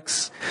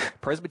Catholics,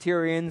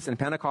 Presbyterians and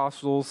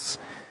Pentecostals,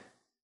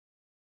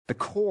 the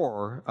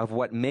core of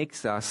what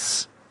makes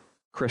us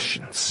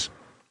Christians.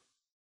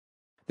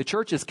 The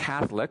church is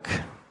Catholic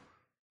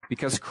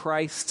because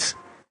Christ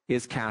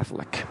is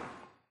Catholic.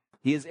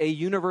 He is a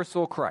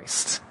universal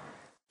Christ.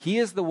 He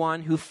is the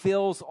one who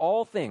fills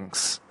all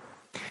things,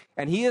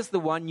 and he is the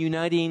one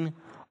uniting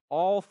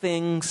all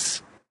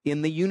things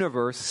in the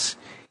universe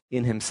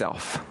in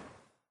himself.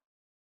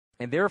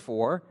 And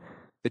therefore,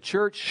 the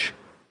church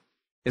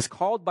is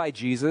called by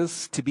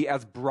Jesus to be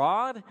as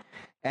broad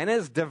and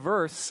as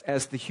diverse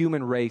as the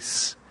human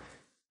race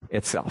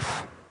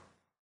itself.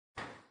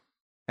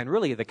 And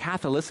really, the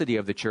Catholicity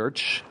of the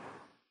church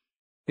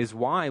is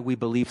why we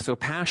believe so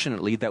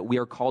passionately that we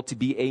are called to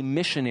be a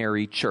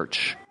missionary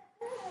church.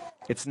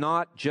 It's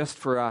not just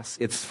for us,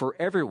 it's for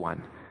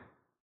everyone.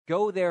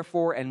 Go,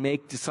 therefore, and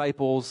make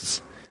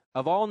disciples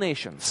of all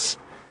nations.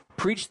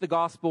 Preach the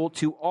gospel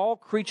to all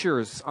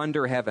creatures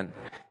under heaven,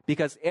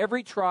 because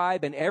every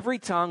tribe and every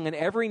tongue and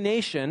every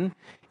nation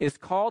is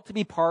called to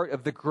be part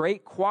of the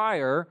great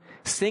choir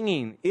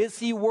singing, "Is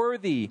he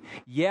worthy?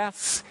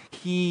 Yes,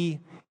 he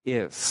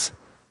is."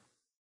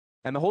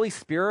 And the Holy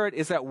Spirit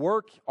is at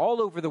work all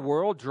over the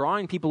world,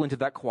 drawing people into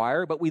that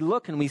choir, but we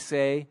look and we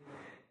say,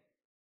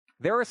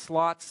 there are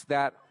slots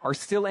that are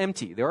still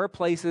empty. There are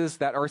places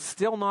that are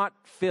still not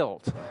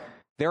filled.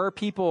 There are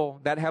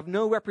people that have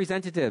no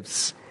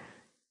representatives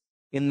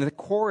in the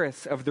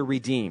chorus of the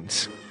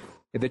redeemed.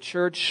 The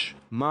church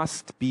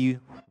must be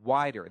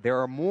wider. There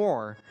are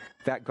more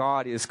that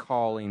God is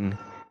calling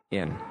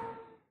in.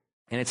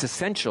 And it's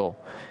essential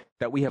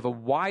that we have a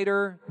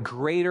wider,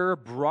 greater,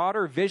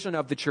 broader vision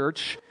of the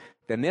church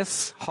than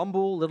this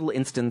humble little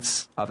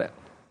instance of it.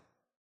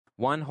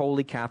 One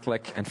holy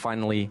Catholic and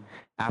finally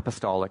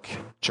apostolic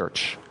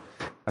church.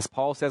 As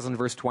Paul says in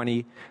verse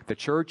 20, the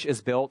church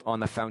is built on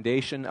the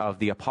foundation of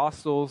the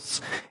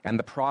apostles and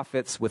the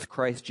prophets, with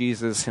Christ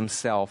Jesus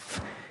himself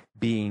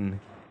being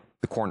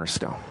the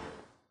cornerstone.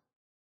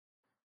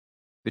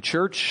 The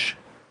church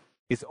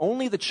is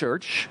only the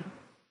church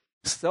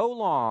so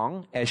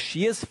long as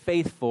she is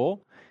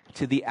faithful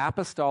to the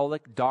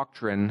apostolic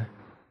doctrine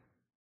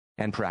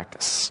and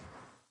practice.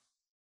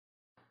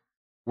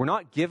 We're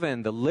not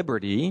given the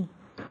liberty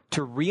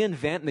to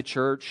reinvent the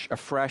church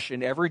afresh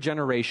in every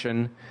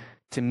generation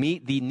to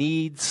meet the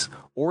needs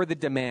or the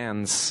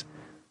demands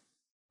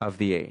of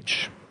the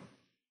age.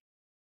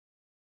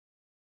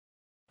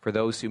 For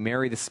those who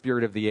marry the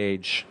spirit of the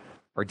age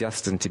are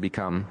destined to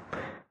become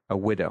a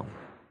widow.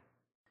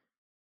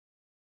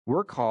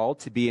 We're called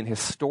to be in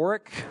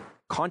historic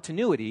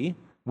continuity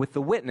with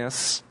the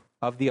witness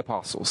of the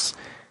apostles,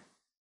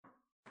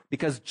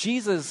 because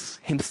Jesus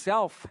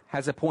himself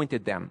has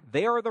appointed them.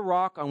 They are the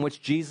rock on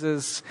which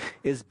Jesus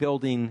is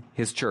building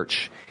his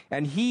church.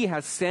 And he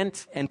has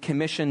sent and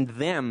commissioned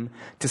them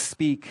to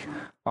speak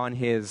on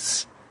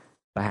his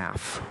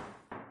behalf.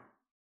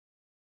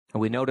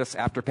 And we notice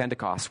after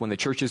Pentecost, when the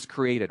church is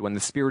created, when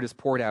the Spirit is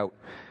poured out,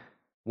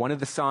 one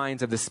of the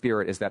signs of the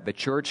Spirit is that the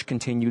church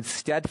continued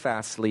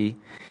steadfastly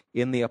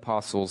in the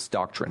apostles'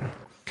 doctrine.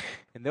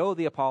 And though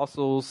the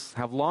apostles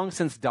have long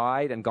since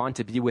died and gone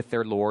to be with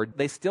their Lord,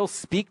 they still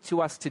speak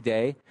to us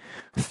today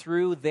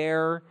through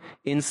their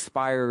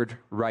inspired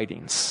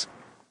writings,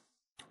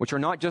 which are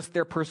not just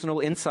their personal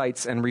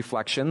insights and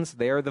reflections.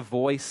 They are the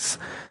voice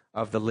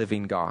of the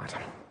living God.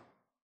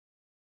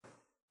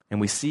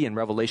 And we see in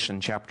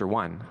Revelation chapter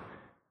 1,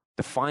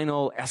 the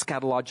final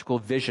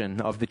eschatological vision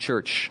of the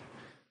church,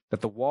 that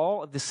the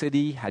wall of the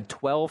city had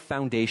 12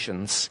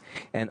 foundations,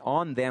 and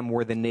on them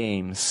were the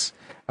names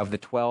of the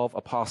 12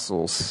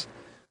 apostles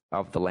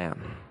of the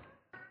Lamb.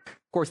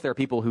 Of course, there are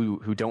people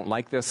who don't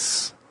like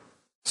this.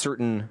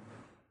 Certain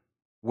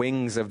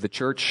wings of the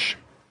church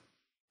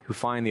who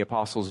find the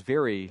apostles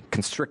very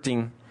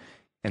constricting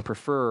and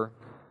prefer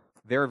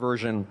their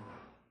version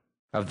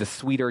of the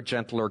sweeter,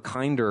 gentler,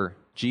 kinder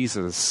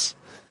Jesus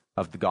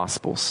of the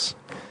Gospels.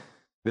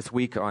 This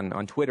week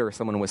on Twitter,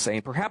 someone was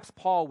saying, perhaps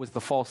Paul was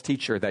the false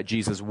teacher that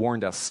Jesus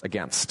warned us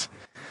against.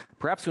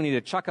 Perhaps we need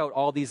to chuck out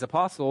all these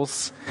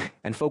apostles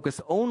and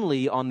focus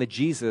only on the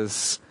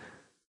Jesus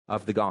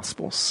of the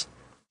Gospels.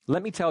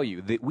 Let me tell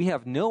you that we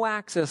have no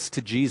access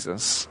to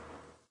Jesus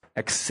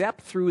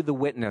except through the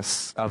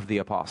witness of the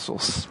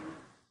apostles.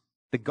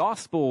 The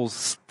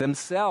Gospels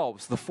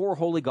themselves, the four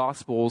holy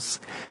Gospels,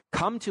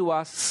 come to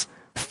us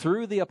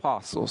through the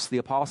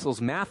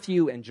apostles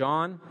Matthew and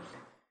John,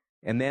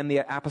 and then the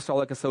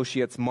apostolic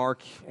associates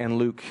Mark and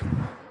Luke,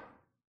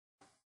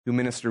 who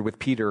ministered with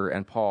Peter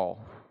and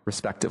Paul,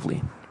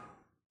 respectively.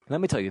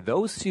 Let me tell you,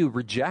 those who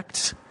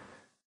reject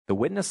the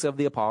witness of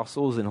the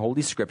apostles in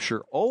Holy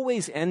Scripture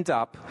always end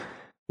up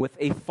with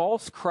a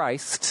false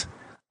Christ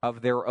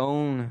of their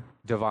own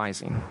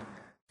devising.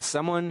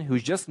 Someone who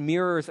just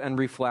mirrors and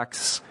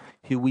reflects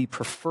who we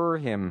prefer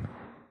him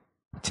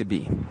to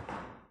be.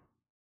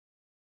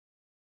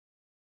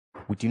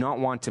 We do not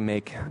want to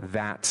make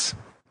that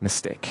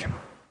mistake.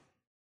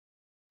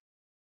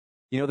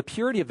 You know, the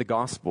purity of the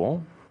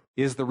gospel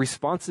is the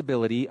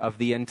responsibility of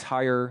the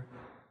entire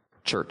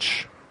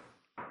church.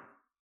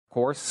 Of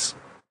course,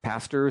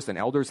 pastors and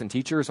elders and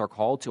teachers are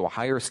called to a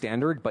higher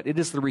standard, but it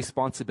is the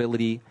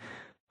responsibility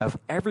of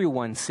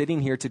everyone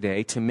sitting here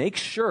today to make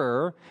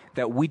sure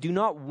that we do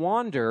not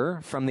wander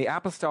from the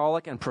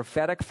apostolic and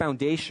prophetic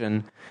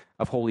foundation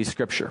of Holy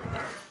Scripture.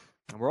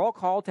 And we're all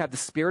called to have the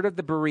spirit of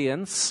the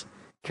Bereans,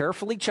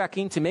 carefully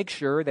checking to make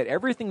sure that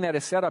everything that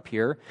is set up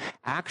here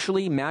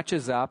actually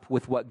matches up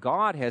with what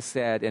God has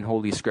said in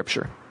Holy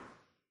Scripture.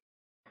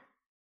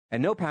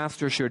 And no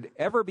pastor should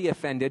ever be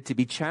offended to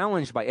be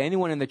challenged by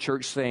anyone in the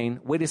church saying,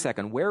 wait a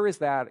second, where is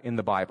that in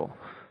the Bible?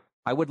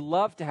 I would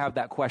love to have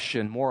that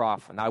question more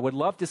often. I would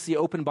love to see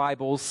open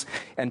Bibles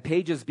and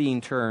pages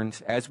being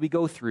turned as we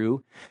go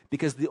through,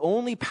 because the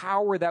only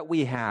power that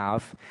we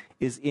have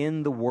is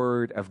in the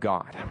Word of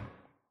God.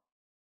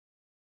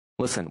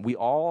 Listen, we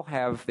all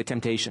have the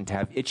temptation to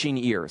have itching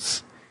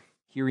ears,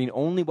 hearing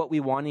only what we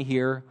want to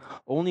hear,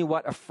 only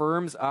what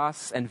affirms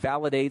us and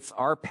validates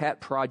our pet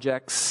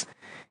projects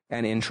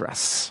and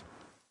interests.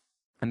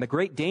 And the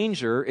great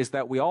danger is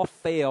that we all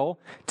fail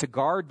to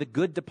guard the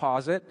good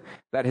deposit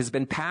that has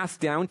been passed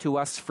down to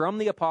us from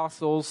the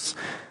apostles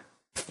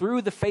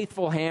through the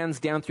faithful hands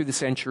down through the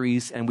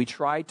centuries, and we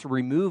try to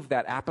remove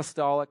that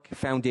apostolic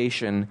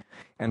foundation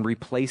and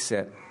replace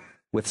it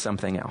with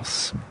something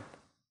else.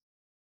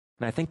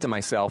 And I think to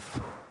myself,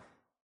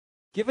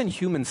 given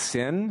human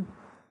sin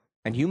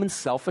and human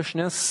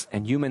selfishness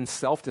and human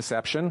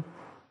self-deception,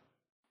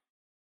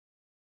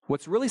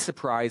 what's really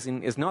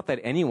surprising is not that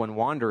anyone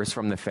wanders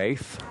from the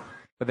faith,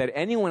 but that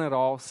anyone at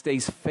all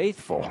stays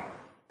faithful,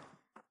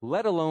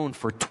 let alone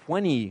for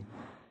 20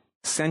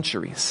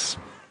 centuries.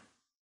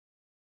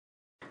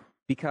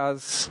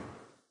 Because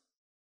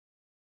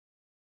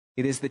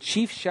it is the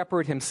chief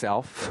shepherd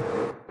himself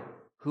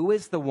who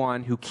is the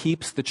one who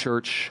keeps the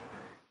church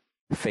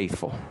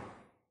faithful,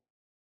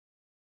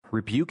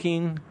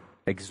 rebuking,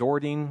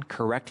 exhorting,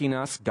 correcting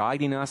us,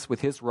 guiding us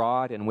with his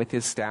rod and with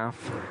his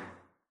staff.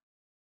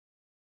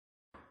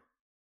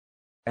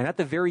 And at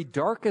the very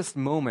darkest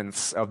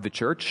moments of the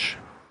church,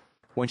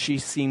 when she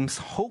seems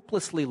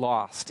hopelessly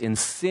lost in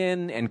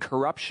sin and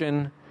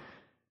corruption,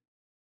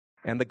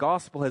 and the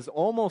gospel has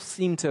almost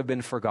seemed to have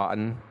been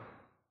forgotten,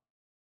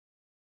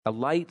 a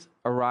light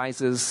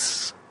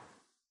arises.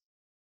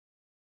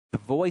 The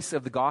voice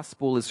of the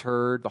gospel is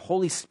heard. The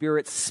Holy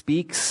Spirit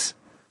speaks.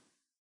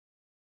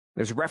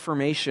 There's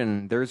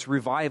reformation. There's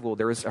revival.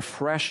 There is a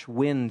fresh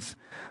wind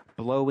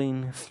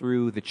blowing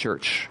through the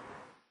church.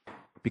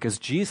 Because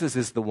Jesus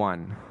is the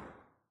one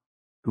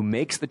who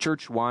makes the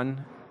church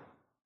one,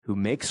 who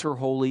makes her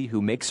holy,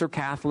 who makes her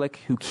Catholic,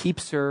 who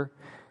keeps her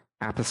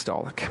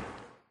apostolic.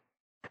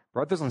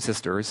 Brothers and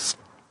sisters,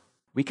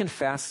 we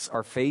confess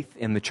our faith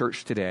in the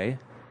church today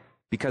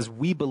because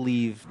we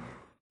believe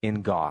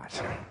in God.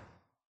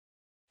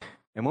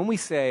 And when we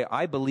say,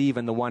 I believe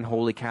in the one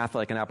holy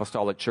Catholic and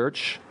apostolic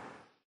church,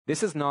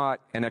 this is not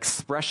an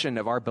expression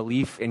of our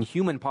belief in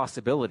human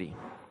possibility,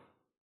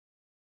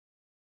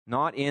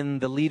 not in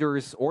the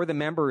leaders or the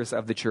members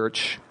of the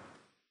church.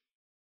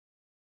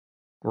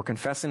 We're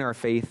confessing our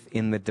faith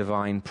in the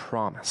divine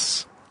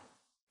promise.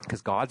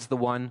 Because God's the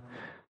one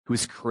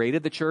who's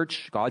created the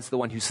church. God's the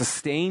one who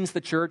sustains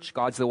the church.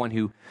 God's the one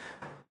who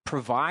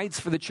provides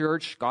for the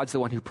church. God's the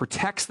one who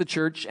protects the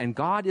church. And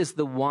God is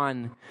the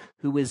one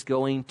who is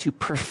going to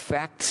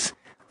perfect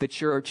the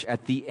church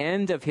at the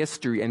end of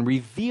history and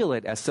reveal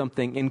it as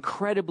something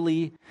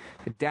incredibly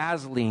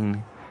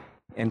dazzling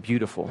and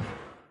beautiful.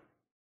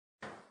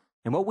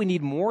 And what we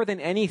need more than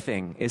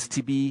anything is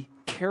to be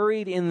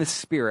carried in the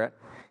Spirit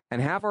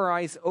and have our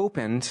eyes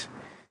opened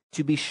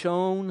to be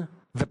shown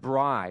the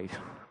bride,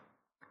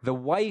 the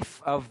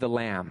wife of the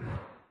Lamb,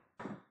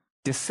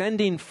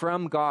 descending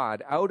from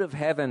God out of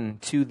heaven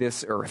to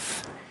this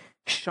earth,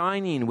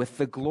 shining with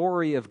the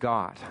glory of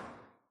God,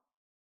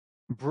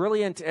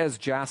 brilliant as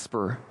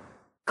jasper,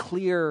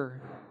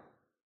 clear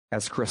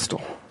as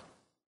crystal,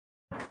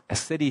 a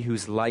city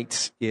whose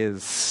light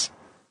is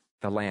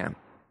the Lamb,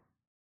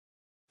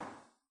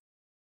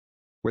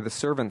 where the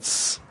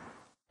servants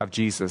of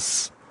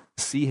Jesus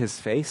see his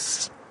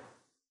face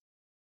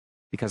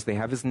because they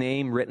have his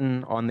name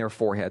written on their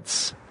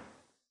foreheads.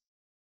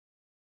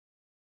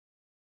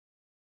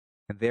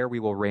 And there we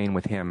will reign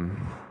with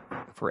him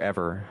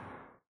forever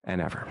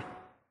and ever.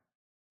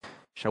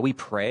 Shall we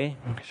pray?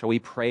 Shall we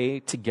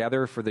pray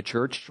together for the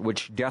church,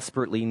 which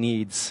desperately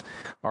needs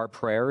our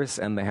prayers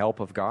and the help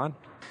of God?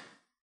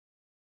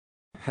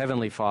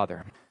 Heavenly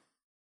Father,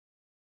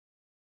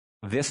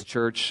 this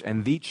church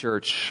and the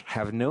church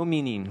have no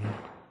meaning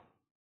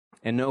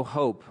and no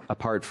hope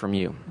apart from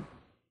you.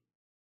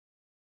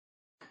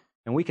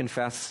 And we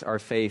confess our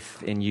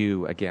faith in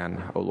you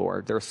again, O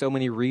Lord. There are so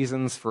many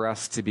reasons for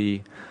us to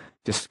be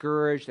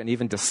discouraged and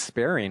even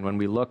despairing when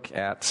we look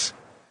at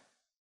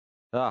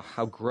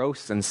how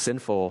gross and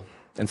sinful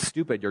and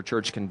stupid your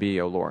church can be,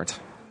 O Lord.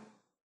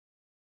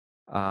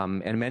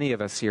 And many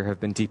of us here have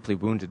been deeply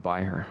wounded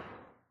by her.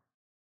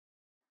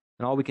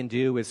 And all we can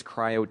do is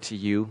cry out to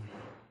you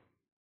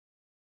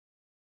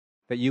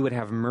that you would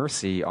have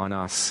mercy on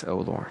us, O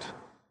Lord.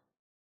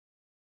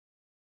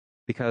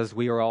 Because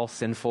we are all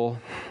sinful,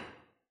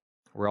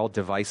 we're all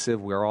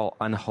divisive, we're all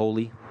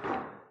unholy,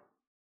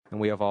 and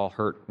we have all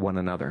hurt one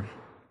another.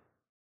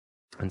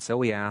 And so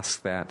we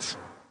ask that,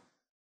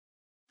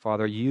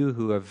 Father, you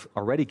who have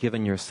already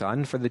given your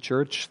Son for the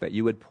church, that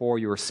you would pour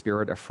your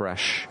Spirit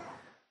afresh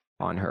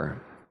on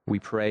her. We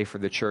pray for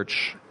the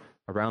church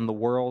around the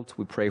world.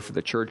 We pray for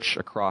the church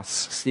across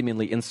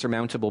seemingly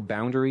insurmountable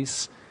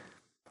boundaries,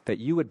 that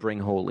you would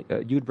bring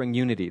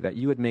unity, that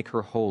you would make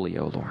her holy,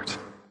 O Lord,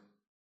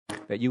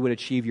 that you would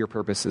achieve your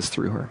purposes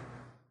through her.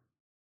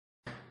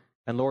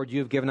 And Lord, you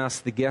have given us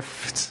the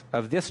gift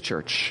of this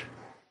church,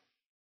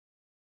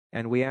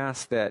 and we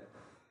ask that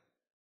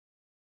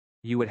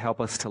you would help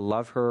us to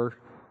love her,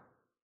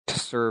 to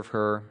serve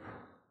her,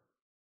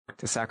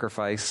 to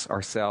sacrifice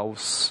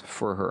ourselves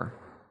for her.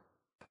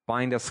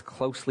 Bind us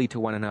closely to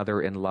one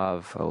another in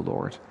love, O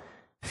Lord.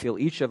 Fill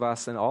each of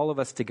us and all of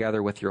us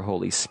together with your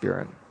Holy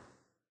Spirit.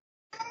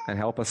 And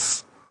help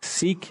us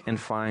seek and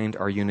find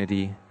our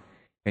unity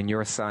in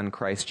your Son,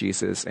 Christ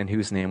Jesus, in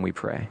whose name we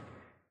pray.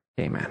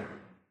 Amen.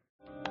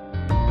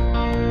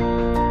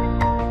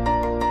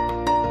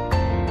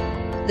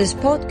 This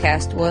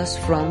podcast was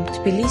from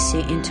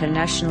Tbilisi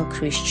International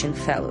Christian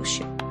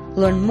Fellowship.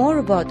 Learn more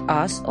about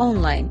us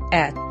online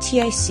at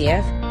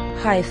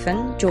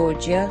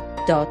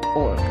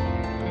ticf-georgia.org.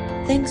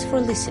 Thanks for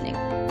listening.